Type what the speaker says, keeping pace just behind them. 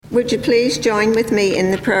Would you please join with me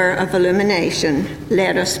in the prayer of illumination?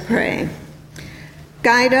 Let us pray.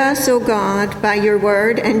 Guide us, O God, by your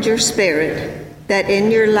word and your spirit, that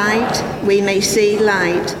in your light we may see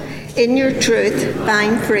light, in your truth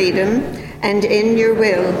find freedom, and in your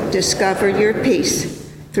will discover your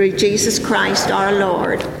peace. Through Jesus Christ our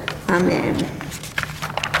Lord. Amen.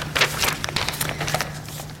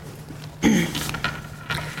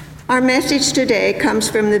 Our message today comes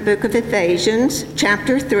from the book of Ephesians,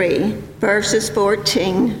 chapter 3, verses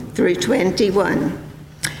 14 through 21.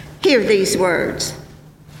 Hear these words.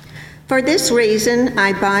 For this reason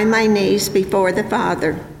I bow my knees before the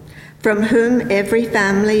Father, from whom every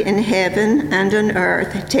family in heaven and on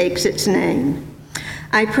earth takes its name.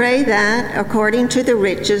 I pray that, according to the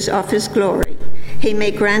riches of his glory, he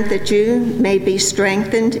may grant that you may be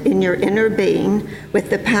strengthened in your inner being with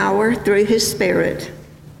the power through his Spirit,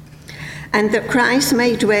 and that Christ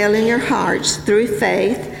may dwell in your hearts through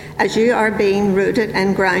faith as you are being rooted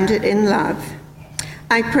and grounded in love.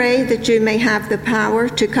 I pray that you may have the power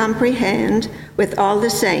to comprehend with all the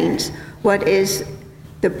saints what is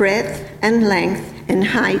the breadth and length and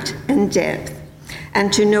height and depth,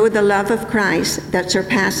 and to know the love of Christ that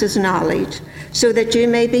surpasses knowledge, so that you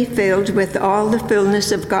may be filled with all the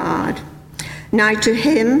fullness of God. Now to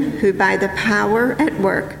him who by the power at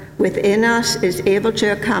work within us is able to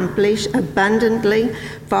accomplish abundantly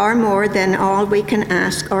far more than all we can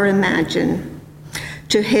ask or imagine.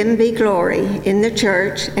 To him be glory in the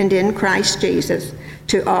church and in Christ Jesus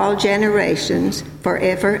to all generations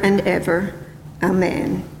forever and ever.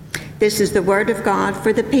 Amen. This is the word of God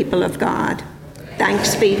for the people of God.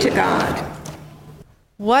 Thanks be to God.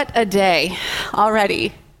 What a day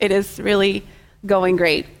already. It is really going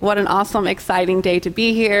great. What an awesome, exciting day to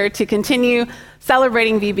be here, to continue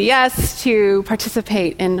celebrating VBS, to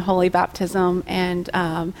participate in Holy Baptism, and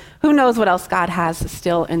who knows what else God has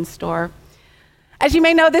still in store. As you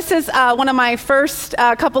may know, this is one of my first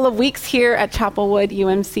couple of weeks here at Chapelwood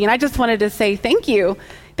UMC, and I just wanted to say thank you.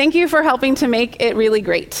 Thank you for helping to make it really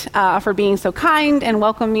great, for being so kind and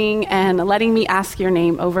welcoming and letting me ask your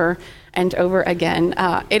name over and over again.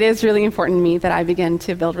 It is really important to me that I begin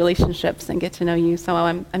to build relationships and get to know you, so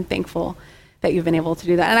I'm thankful that you've been able to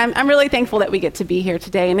do that. And I'm really thankful that we get to be here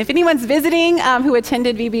today. And if anyone's visiting who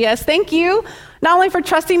attended VBS, thank you, not only for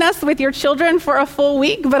trusting us with your children for a full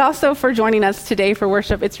week, but also for joining us today for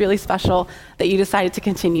worship. It's really special that you decided to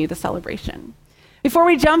continue the celebration. Before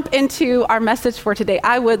we jump into our message for today,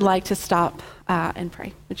 I would like to stop and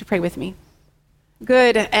pray. Would you pray with me?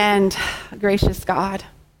 Good and gracious God,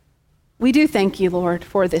 we do thank you, Lord,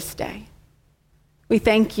 for this day. We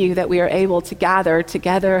thank you that we are able to gather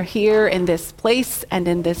together here in this place and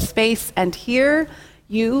in this space, and here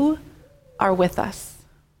you are with us.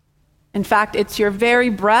 In fact, it's your very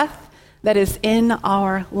breath that is in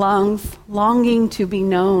our lungs, longing to be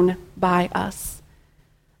known by us.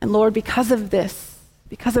 And Lord, because of this,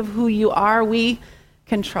 because of who you are, we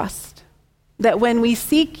can trust that when we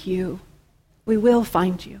seek you, we will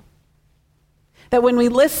find you. That when we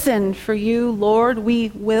listen for you, Lord, we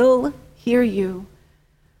will hear you.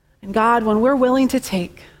 And God, when we're willing to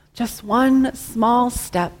take just one small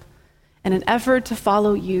step in an effort to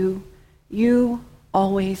follow you, you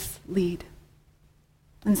always lead.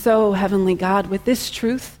 And so, Heavenly God, with this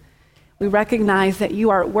truth, we recognize that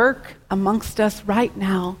you are at work amongst us right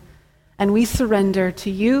now, and we surrender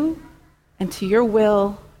to you and to your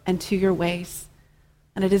will and to your ways.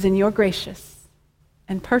 And it is in your gracious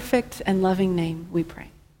and perfect and loving name we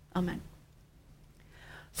pray. Amen.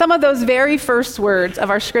 Some of those very first words of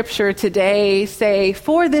our scripture today say,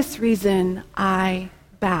 "For this reason I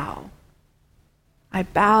bow. I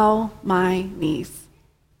bow my knees."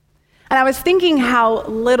 And I was thinking how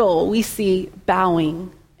little we see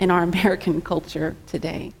bowing in our American culture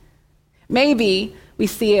today. Maybe we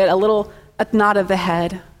see it a nod of the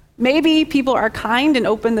head. Maybe people are kind and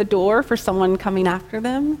open the door for someone coming after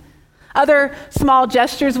them. Other small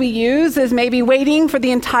gestures we use is maybe waiting for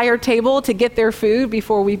the entire table to get their food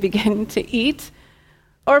before we begin to eat.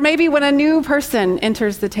 Or maybe when a new person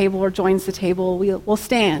enters the table or joins the table, we'll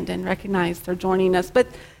stand and recognize they're joining us. But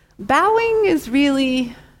bowing is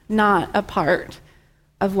really not a part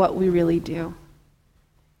of what we really do.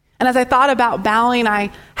 And as I thought about bowing,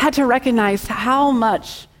 I had to recognize how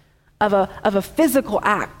much of a physical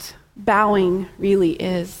act bowing really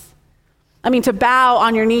is. I mean, to bow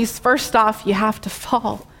on your knees, first off, you have to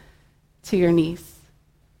fall to your knees.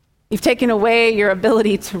 You've taken away your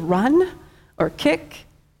ability to run or kick,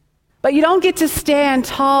 but you don't get to stand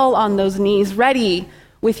tall on those knees, ready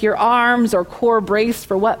with your arms or core braced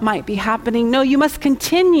for what might be happening. No, you must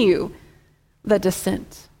continue the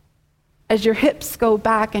descent. as your hips go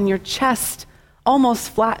back and your chest almost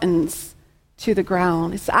flattens to the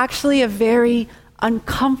ground. It's actually a very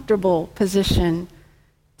uncomfortable position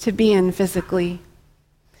to be in physically.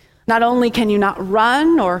 Not only can you not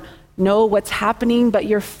run or know what's happening, but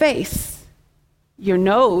your face, your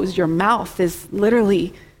nose, your mouth is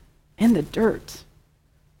literally in the dirt.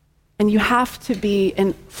 And you have to be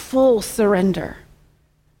in full surrender.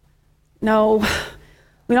 No,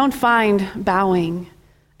 we don't find bowing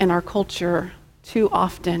in our culture too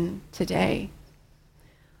often today.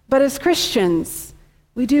 But as Christians,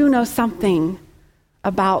 we do know something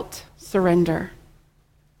about surrender.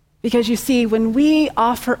 Because you see, when we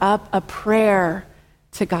offer up a prayer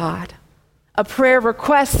to God, a prayer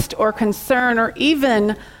request or concern, or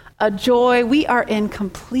even a joy, we are in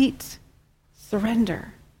complete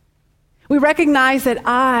surrender. We recognize that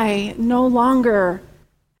I no longer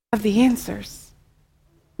have the answers.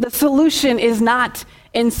 The solution is not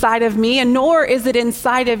inside of me, and nor is it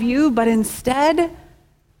inside of you, but instead,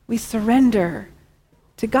 we surrender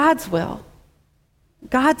to God's will,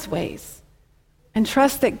 God's ways, and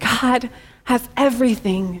trust that God has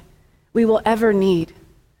everything we will ever need,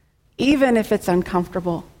 even if it's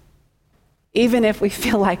uncomfortable, even if we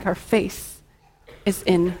feel like our face is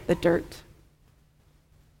in the dirt.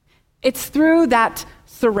 It's through that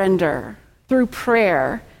surrender, through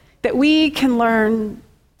prayer, that we can learn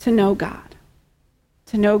to know God,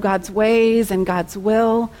 to know God's ways and God's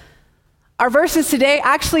will. Our verses today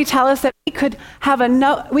actually tell us that we could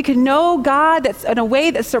know God that's in a way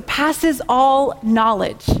that surpasses all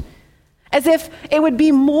knowledge, as if it would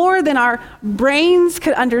be more than our brains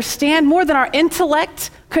could understand, more than our intellect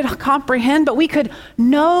could comprehend, but we could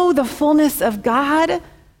know the fullness of God,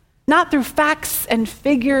 not through facts and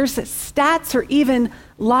figures, stats, or even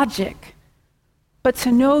logic, but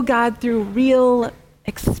to know God through real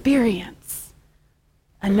experience,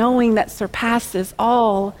 a knowing that surpasses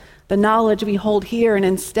all the knowledge we hold here, and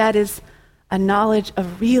instead is a knowledge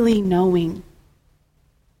of really knowing.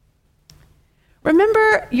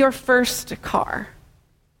 Remember your first car.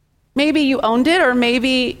 Maybe you owned it, or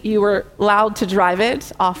maybe you were allowed to drive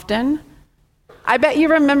it often. I bet you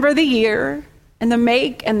remember the year and the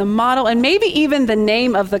make and the model, and maybe even the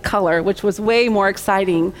name of the color, which was way more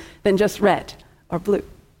exciting than just red or blue.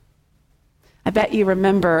 I bet you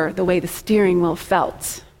remember the way the steering wheel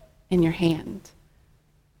felt in your hand.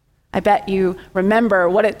 I bet you remember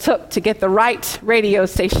what it took to get the right radio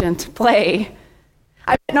station to play.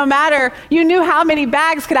 I bet no matter, you knew how many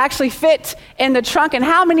bags could actually fit in the trunk and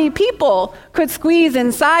how many people could squeeze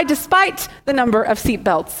inside despite the number of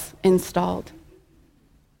seatbelts installed.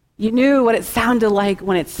 You knew what it sounded like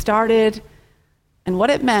when it started and what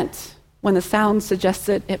it meant when the sound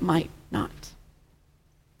suggested it might not.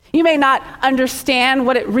 You may not understand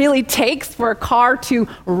what it really takes for a car to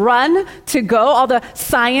run, to go, all the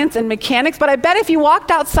science and mechanics, but I bet if you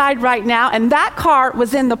walked outside right now and that car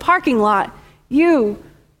was in the parking lot, you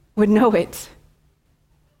would know it.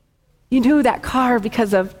 You knew that car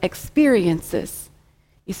because of experiences.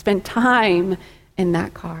 You spent time in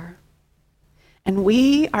that car. And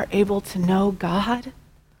we are able to know God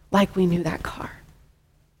like we knew that car,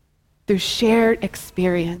 through shared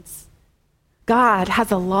experience. God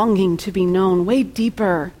has a longing to be known way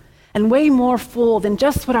deeper and way more full than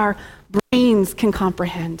just what our brains can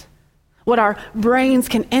comprehend, what our brains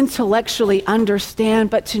can intellectually understand,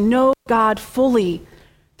 but to know God fully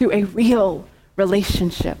through a real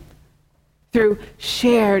relationship, through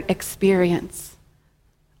shared experience,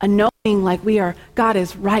 a knowing like God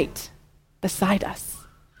is right beside us.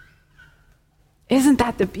 Isn't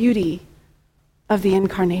that the beauty of the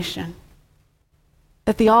incarnation?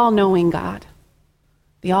 That the all-knowing God,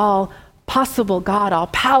 the all-possible God,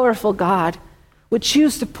 all-powerful God would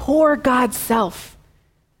choose to pour God's self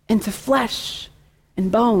into flesh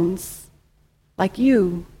and bones like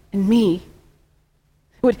you and me,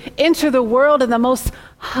 would enter the world in the most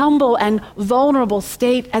humble and vulnerable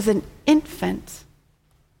state as an infant,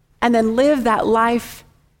 and then live that life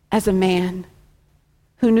as a man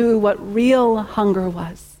who knew what real hunger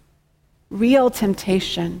was, real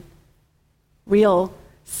temptation, real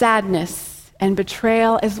sadness and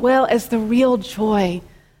betrayal, as well as the real joy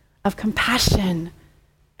of compassion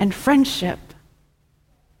and friendship.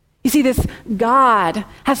 You see, this God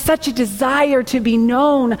has such a desire to be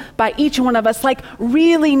known by each one of us, like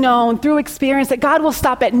really known through experience, that God will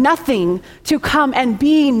stop at nothing to come and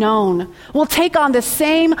be known. Will take on the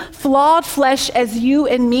same flawed flesh as you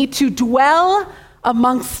and me to dwell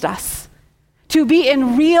amongst us, to be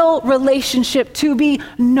in real relationship, to be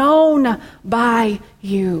known by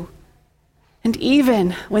you. And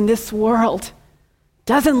even when this world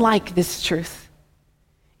doesn't like this truth,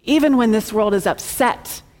 Even when this world is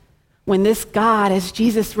upset, when this God, as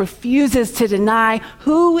Jesus, refuses to deny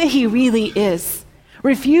who he really is,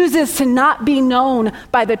 refuses to not be known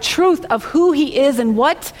by the truth of who he is and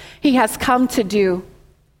what he has come to do,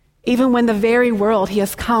 even when the very world he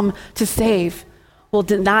has come to save will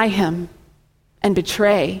deny him and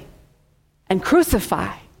betray and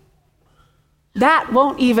crucify, that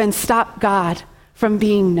won't even stop God from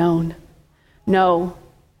being known. No,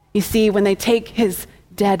 you see, when they take his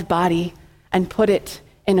dead body and put it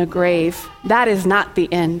in a grave, that is not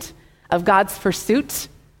the end of God's pursuit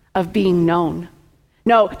of being known.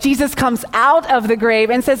 No, Jesus comes out of the grave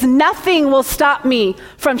and says, nothing will stop me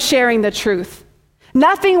from sharing the truth.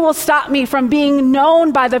 Nothing will stop me from being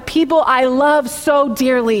known by the people I love so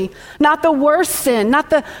dearly. Not the worst sin, not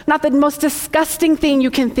the most disgusting thing you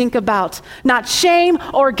can think about. Not shame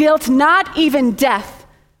or guilt, not even death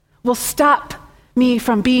will stop me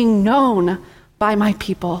from being known by my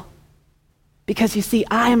people. Because you see,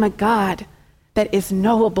 I am a God that is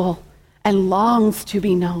knowable and longs to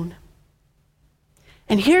be known.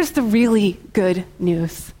 And here's the really good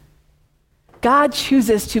news. God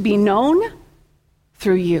chooses to be known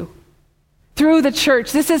through you, through the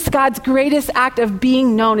church. This is God's greatest act of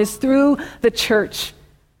being known, is through the church.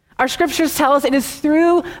 Our scriptures tell us it is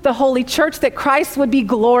through the holy church that Christ would be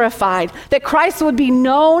glorified, that Christ would be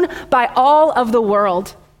known by all of the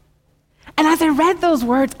world. And as I read those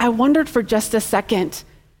words, I wondered for just a second,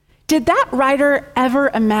 did that writer ever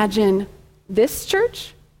imagine this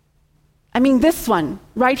church? I mean, this one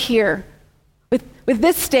right here, with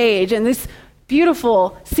this stage and this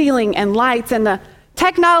beautiful ceiling and lights and the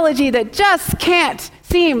technology that just can't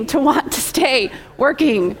seem to want to stay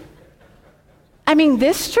working. I mean,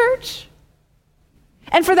 this church?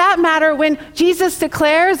 And for that matter, when Jesus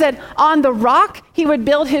declares that on the rock he would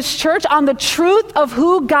build his church, on the truth of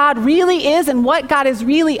who God really is and what God is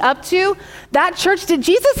really up to, that church, did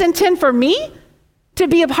Jesus intend for me to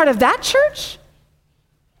be a part of that church?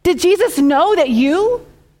 Did Jesus know that you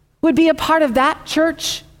would be a part of that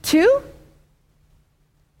church too?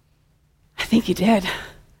 I think he did.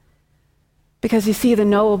 Because you see, the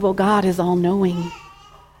knowable God is all-knowing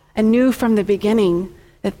and knew from the beginning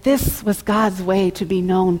that this was God's way to be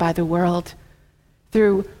known by the world,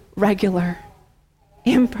 through regular,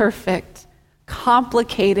 imperfect,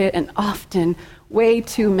 complicated, and often way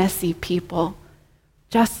too messy people,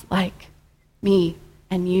 just like me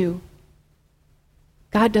and you.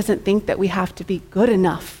 God doesn't think that we have to be good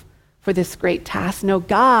enough for this great task. No,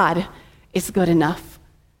 God is good enough,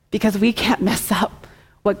 because we can't mess up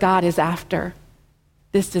what God is after,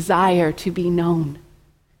 this desire to be known,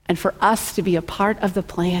 and for us to be a part of the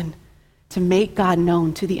plan to make God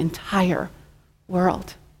known to the entire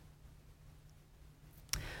world.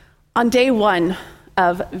 On day one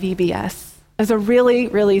of VBS, it was a really,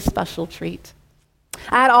 really special treat.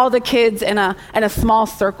 I had all the kids in a small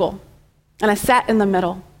circle, and I sat in the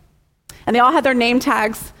middle. And they all had their name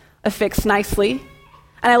tags affixed nicely.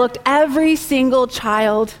 And I looked every single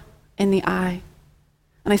child in the eye.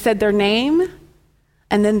 And I said their name,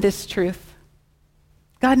 and then this truth.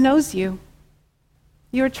 God knows you.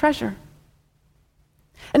 You're a treasure.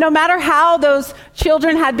 And no matter how those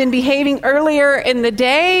children had been behaving earlier in the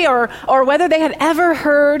day, or whether they had ever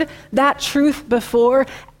heard that truth before,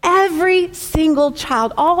 every single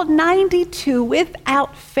child, all 92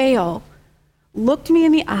 without fail, looked me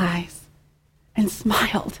in the eyes and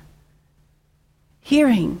smiled,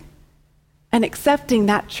 hearing and accepting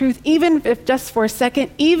that truth, even if just for a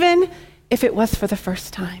second, even if it was for the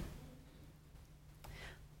first time.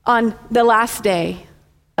 On the last day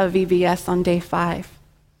of VBS, on day 5,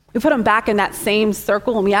 we put them back in that same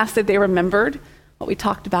circle, and we asked if they remembered what we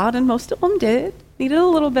talked about, and most of them did. Needed a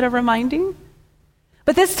little bit of reminding.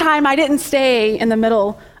 But this time, I didn't stay in the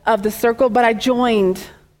middle of the circle, but I joined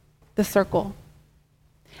the circle.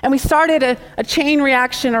 And we started a chain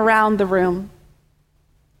reaction around the room,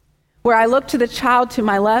 where I looked to the child to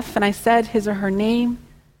my left, and I said his or her name,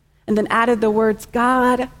 and then added the words,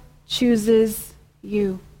 God chooses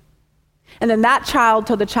you. And then that child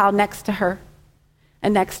told the child next to her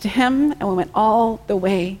and next to him, and we went all the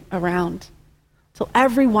way around till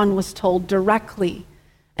everyone was told directly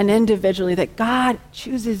and individually that God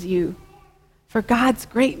chooses you for God's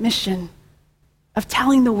great mission of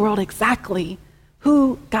telling the world exactly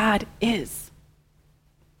who God is.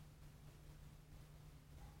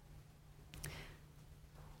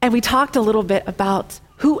 And we talked a little bit about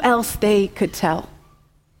who else they could tell,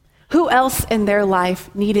 who else in their life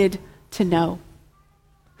needed to know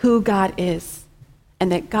who God is,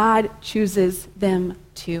 and that God chooses them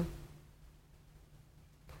too.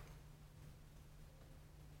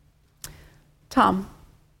 Tom,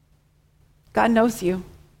 God knows you.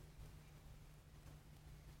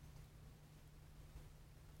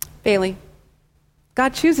 Bailey,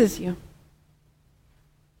 God chooses you.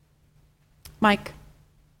 Mike,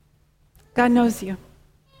 God knows you.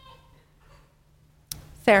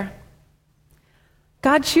 Sarah,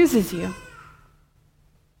 God chooses you.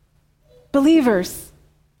 Believers,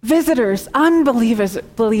 visitors, unbelievers,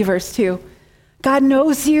 believers too. God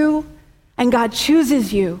knows you and God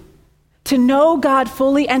chooses you to know God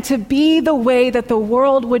fully and to be the way that the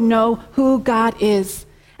world would know who God is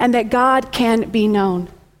and that God can be known.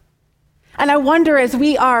 And I wonder, as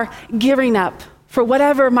we are gearing up for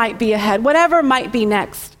whatever might be ahead, whatever might be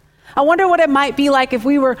next, I wonder what it might be like if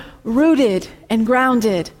we were rooted and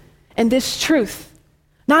grounded in this truth,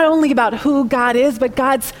 not only about who God is, but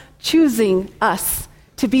God's choosing us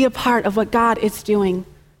to be a part of what God is doing.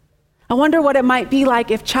 I wonder what it might be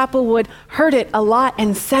like if Chapelwood heard it a lot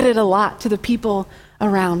and said it a lot to the people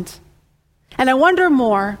around. And I wonder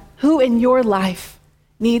more who in your life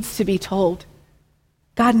needs to be told.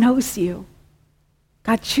 God knows you.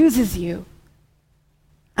 God chooses you.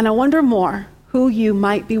 And I wonder more who you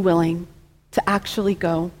might be willing to actually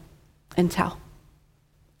go and tell.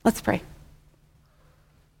 Let's pray.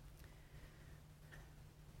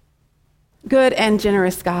 Good and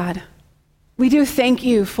generous God, we do thank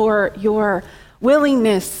you for your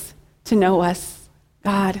willingness to know us,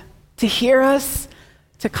 God, to hear us,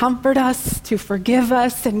 to comfort us, to forgive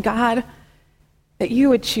us, and God, that you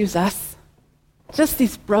would choose us, just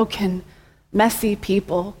these broken, messy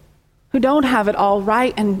people who don't have it all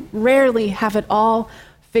right and rarely have it all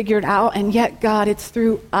figured out, and yet, God, it's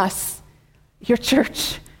through us, your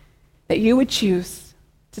church, that you would choose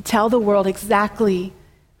to tell the world exactly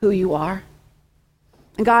who you are.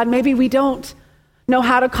 And God, maybe we don't know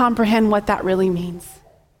how to comprehend what that really means.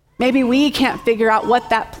 Maybe we can't figure out what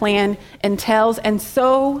that plan entails, and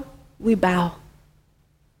so we bow.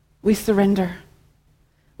 We surrender.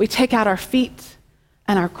 We take out our feet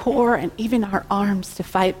and our core and even our arms to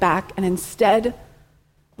fight back, and instead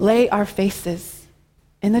lay our faces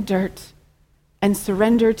in the dirt and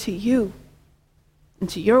surrender to you and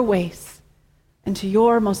to your ways and to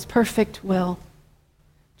your most perfect will,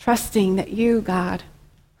 trusting that you, God,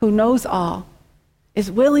 who knows all, is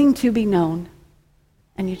willing to be known,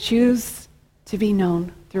 and you choose to be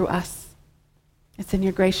known through us. It's in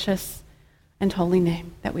your gracious and holy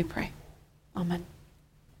name that we pray. Amen.